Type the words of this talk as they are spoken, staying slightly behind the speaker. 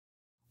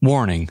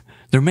Warning,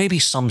 there may be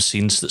some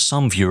scenes that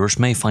some viewers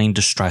may find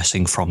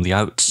distressing from the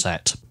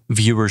outset.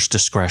 Viewers'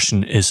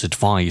 discretion is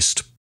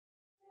advised.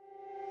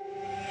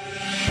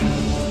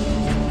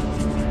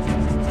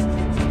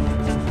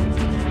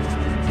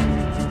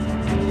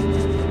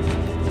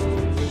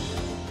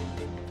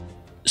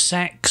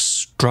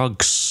 Sex,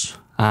 drugs,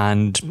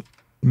 and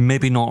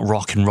maybe not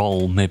rock and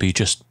roll, maybe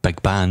just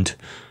big band.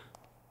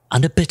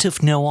 And a bit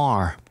of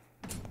noir.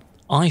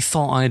 I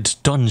thought I'd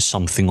done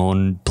something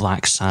on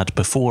Blacksad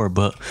before,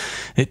 but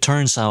it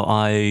turns out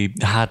I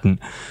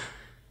hadn't.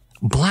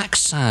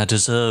 Blacksad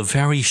is a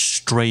very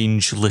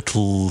strange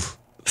little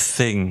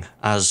thing,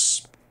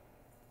 as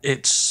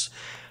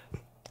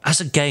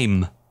a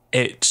game,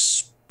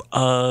 it's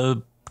a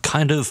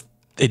kind of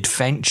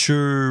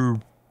adventure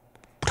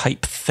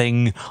type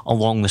thing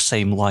along the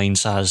same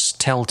lines as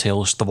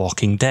Telltale's The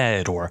Walking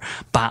Dead or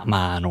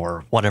Batman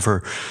or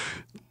whatever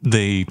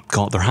they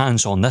got their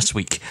hands on this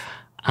week.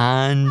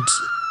 And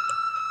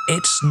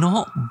it's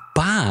not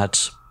bad,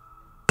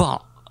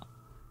 but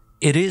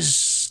it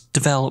is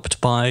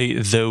developed by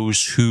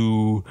those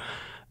who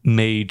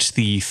made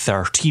the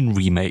 13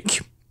 remake.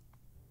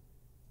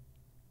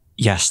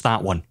 Yes,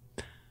 that one.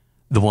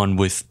 The one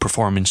with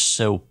performance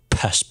so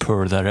piss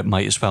poor that it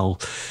might as well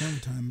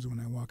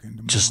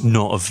just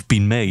not have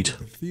been made.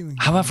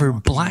 However,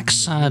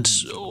 Blacksad,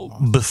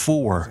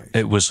 before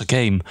it was a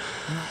game,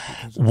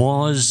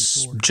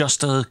 was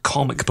just a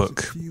comic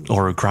book,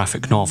 or a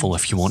graphic novel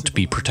if you want to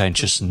be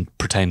pretentious and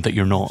pretend that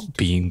you're not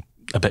being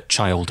a bit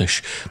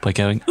childish by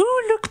going,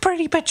 "Ooh, look,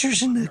 pretty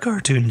pictures in the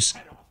cartoons."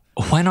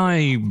 When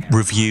I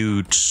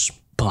reviewed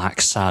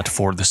Blacksad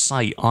for the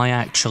site, I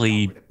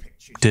actually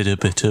did a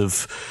bit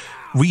of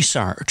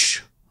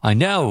research. I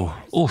know.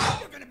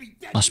 Oh,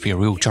 must be a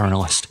real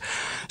journalist.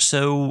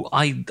 So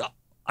I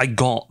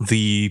got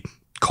the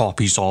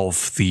copies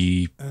of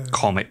the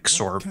comics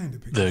or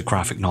the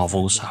graphic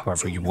novels,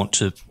 however you want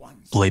to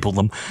label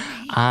them,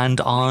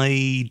 and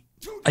I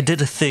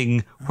did a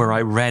thing where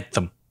I read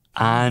them.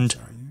 And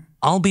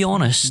I'll be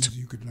honest,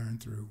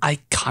 I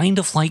kind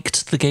of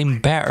liked the game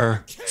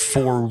better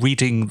for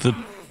reading the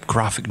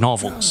graphic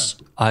novels.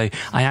 I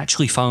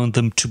actually found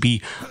them to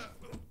be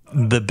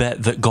the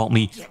bit that got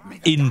me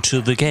into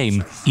the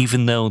game,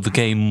 even though the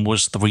game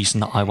was the reason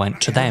that I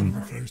went to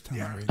them.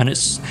 And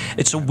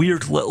it's a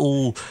weird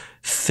little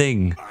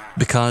thing,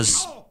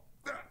 because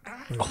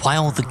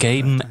while the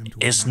game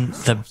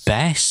isn't the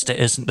best, it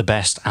isn't the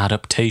best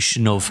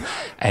adaptation of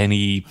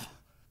any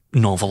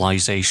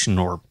novelization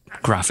or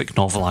graphic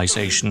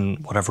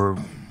novelization,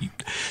 whatever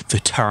the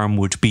term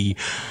would be,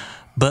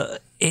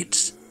 but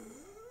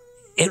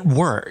it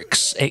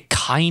works. It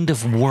kind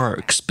of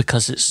works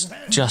because it's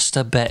just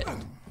a bit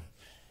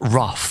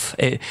rough.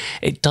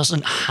 It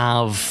doesn't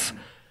have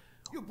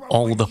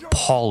all the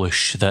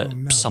polish that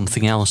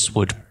something else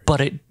would,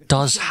 but it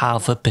does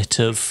have a bit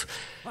of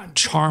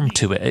charm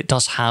to it. It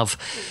does have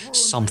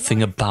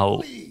something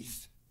about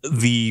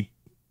the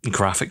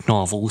graphic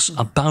novels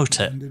about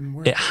it.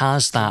 It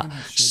has that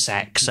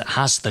sex, it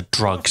has the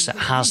drugs, it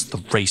has the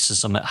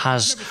racism, it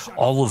has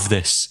all of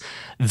this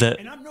that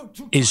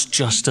is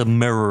just a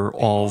mirror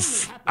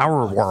of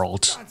our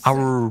world,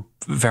 our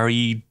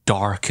very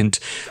dark and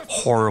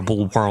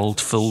horrible world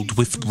filled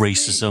with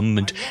racism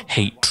and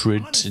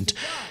hatred and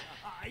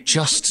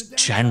just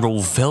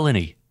general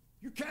villainy.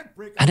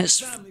 And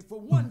it's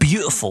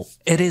beautiful.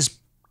 It is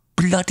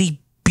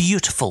bloody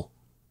beautiful.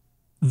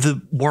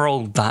 The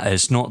world, that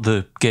is, not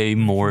the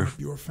game or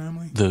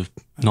the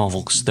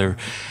novels. The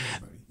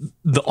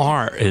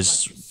art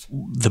is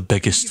the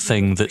biggest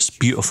thing that's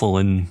beautiful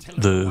in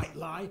the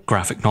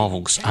graphic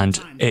novels, and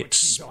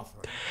it's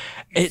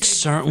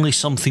certainly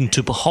something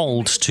to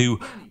behold, to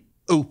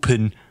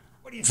open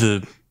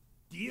the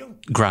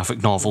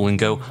graphic novel and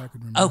go,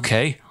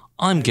 okay,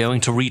 I'm going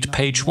to read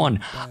page 1.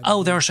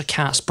 Oh, there's a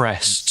cat's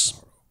breasts.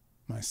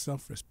 My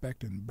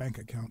self-respect and bank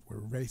account were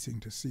racing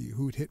to see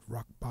who'd hit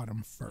rock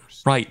bottom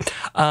first. Right.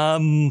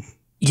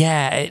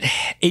 Yeah,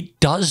 it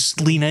does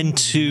lean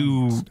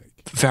into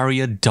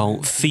very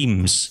adult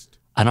themes.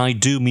 And I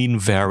do mean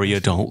very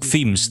adult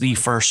themes. The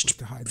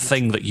first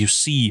thing that you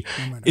see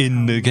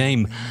in the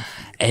game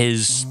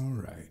is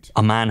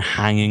a man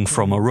hanging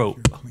from a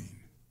rope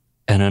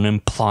in an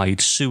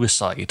implied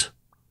suicide.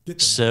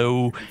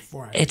 So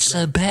it's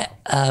a bit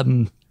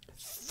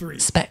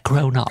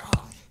grown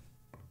up.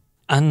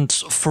 And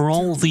for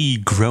all the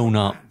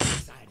grown-up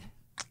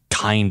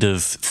kind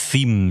of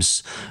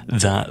themes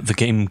that the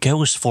game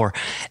goes for,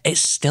 it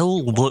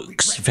still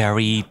looks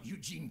very,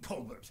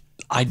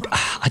 I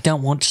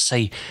don't want to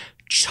say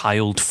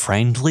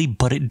child-friendly,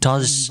 but it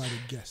does,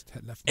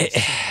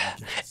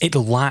 it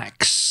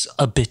lacks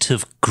a bit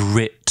of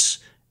grit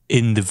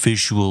in the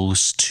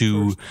visuals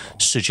to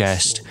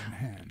suggest,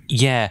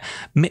 yeah,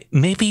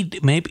 maybe,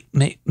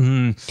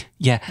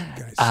 yeah.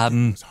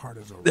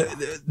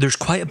 There's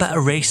quite a bit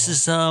of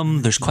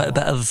racism. There's quite a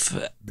bit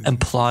of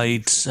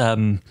implied,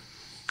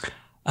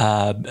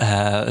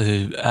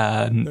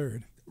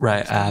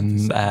 right.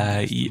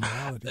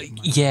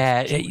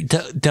 Yeah.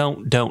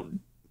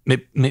 Don't.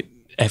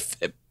 If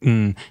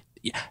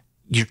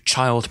your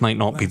child might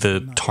not be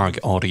the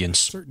target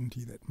audience.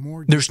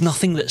 There's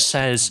nothing that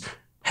says,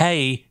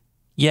 hey,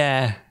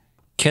 yeah,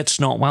 kids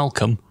not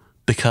welcome,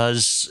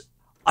 because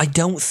I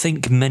don't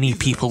think many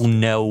people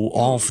know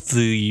of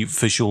the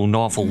visual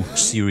novel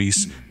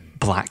series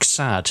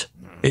Blacksad.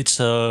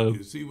 It's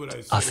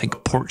I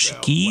think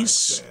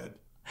Portuguese.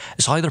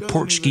 It's either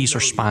Portuguese or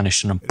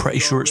Spanish, and I'm pretty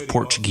sure it's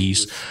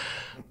Portuguese.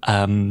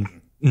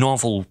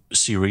 Novel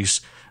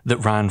series that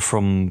ran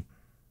from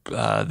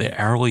the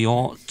early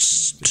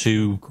aughts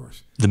to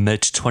the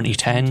mid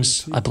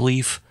 2010s, I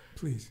believe.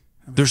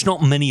 There's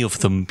not many of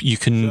them. You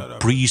can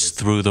breeze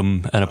through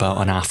them in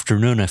about an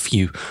afternoon if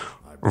you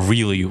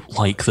really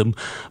like them,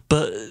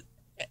 but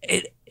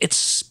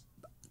it's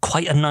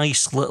quite a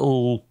nice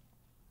little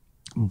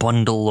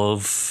bundle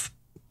of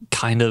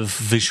kind of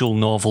visual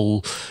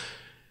novel,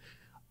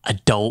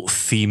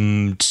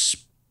 adult-themed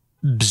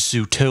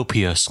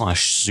Zootopia /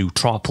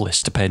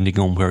 Zootropolis, depending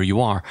on where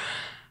you are.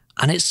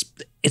 And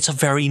it's a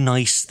very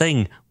nice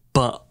thing,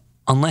 but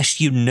unless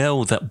you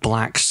know that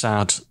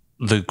Blacksad,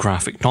 the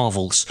graphic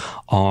novels,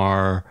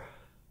 are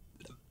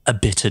a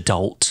bit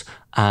adult,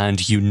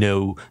 and you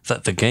know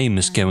that the game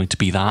is going to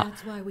be that,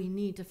 That's why we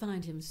need to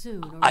find him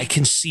soon, I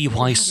can see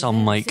why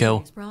some might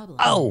go,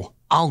 oh,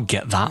 I'll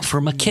get that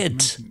for my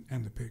kid.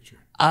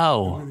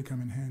 Oh,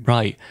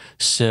 right.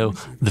 So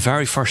the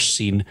very first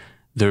scene,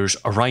 there's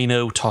a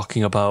rhino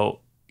talking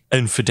about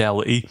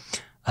infidelity.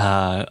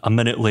 A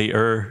minute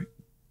later,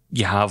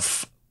 you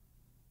have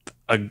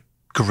a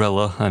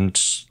gorilla and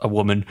a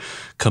woman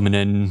coming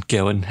in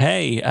going,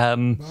 hey,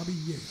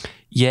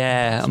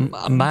 yeah,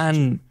 a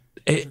man...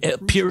 It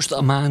appears that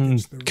a man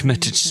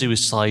committed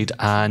suicide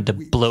and a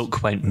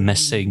bloke went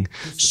missing,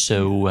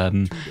 so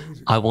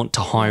I want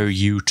to hire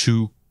you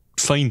to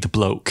find the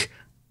bloke.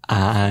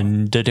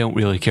 And I don't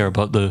really care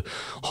about the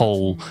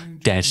whole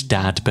dead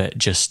dad bit,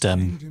 just,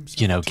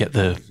 you know, get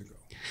the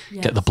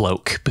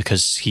bloke,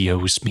 because he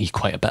owes me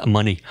quite a bit of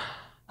money,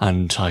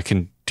 and I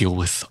can deal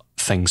with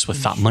things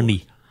with that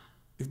money.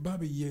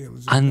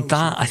 And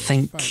that, I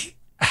think...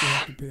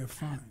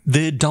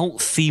 The adult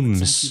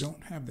themes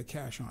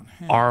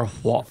are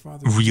what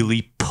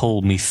really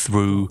pull me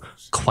through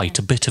quite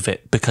a bit of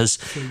it, because,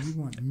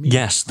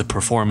 yes, the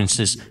performance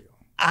is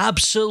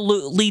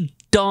absolutely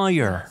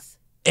dire.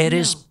 It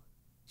is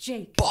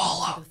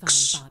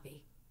bollocks.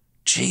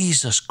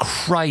 Jesus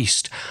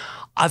Christ.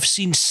 I've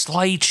seen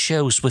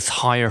slideshows with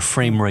higher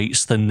frame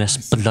rates than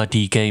this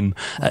bloody game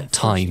at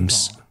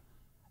times.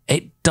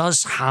 It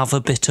does have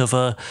a bit of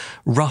a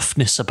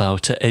roughness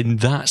about it in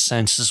that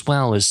sense, as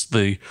well as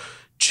the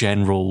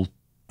general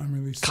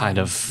kind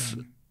of...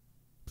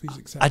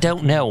 I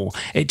don't know.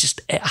 It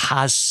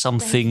has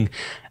something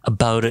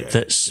about it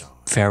that's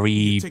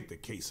very...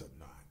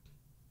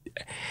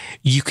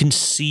 You can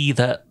see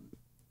that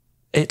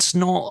it's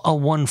not a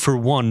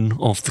one-for-one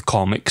of the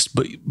comics,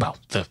 but, well,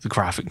 the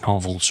graphic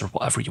novels or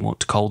whatever you want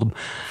to call them.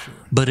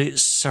 But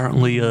it's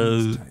certainly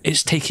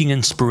it's taking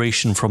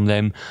inspiration from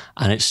them,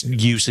 and it's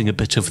using a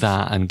bit of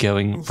that and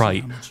going,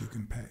 right,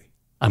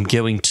 I'm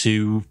going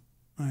to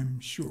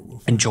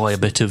enjoy a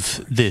bit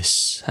of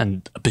this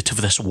and a bit of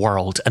this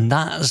world. And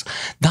that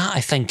I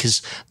think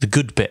is the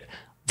good bit.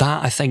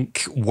 That I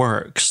think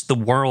works. The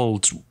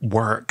world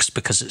works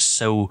because it's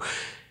so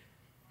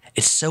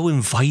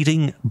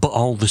inviting, but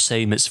all the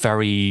same, it's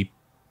very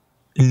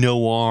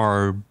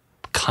noir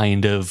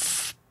kind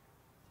of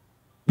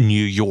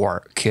New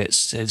York.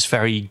 It's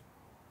very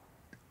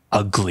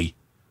ugly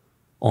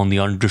on the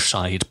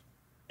underside.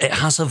 It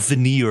has a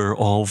veneer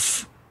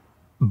of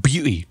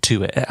beauty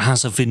to it. It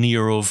has a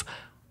veneer of,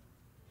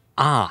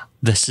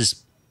 this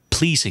is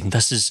pleasing.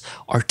 This is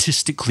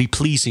artistically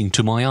pleasing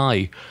to my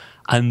eye.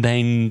 And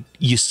then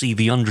you see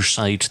the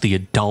underside, the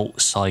adult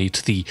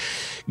side, the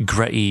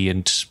gritty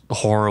and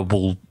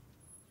horrible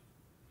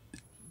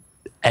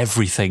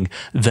everything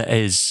that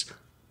is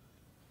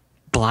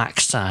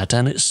Blacksad,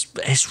 and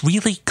it's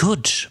really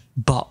good,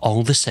 but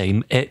all the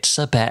same, it's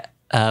a bit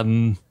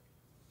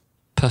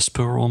piss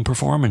poor on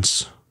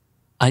performance.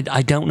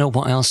 I don't know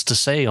what else to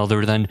say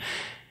other than,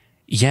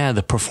 yeah,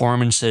 the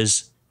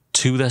performances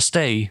to this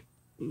day,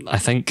 I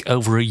think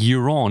over a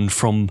year on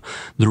from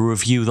the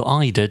review that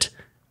I did,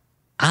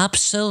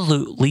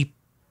 absolutely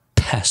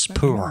piss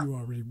poor.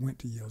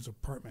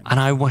 And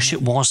I wish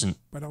it wasn't.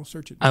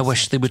 I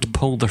wish they would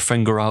pull their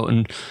finger out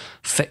and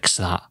fix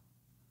that.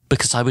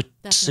 Because I would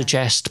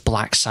suggest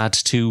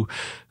Blacksad to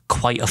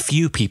quite a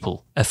few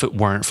people if it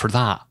weren't for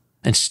that.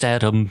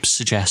 Instead, I'm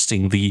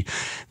suggesting the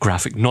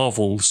graphic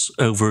novels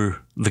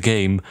over the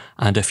game,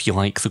 and if you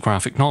like the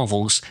graphic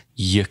novels,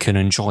 you can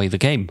enjoy the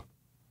game.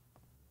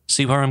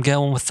 See where I'm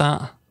going with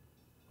that?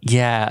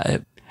 Yeah,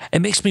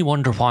 it makes me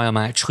wonder why I'm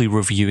actually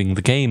reviewing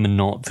the game and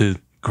not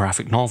the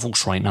graphic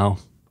novels right now.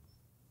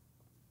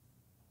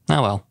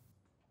 Ah well.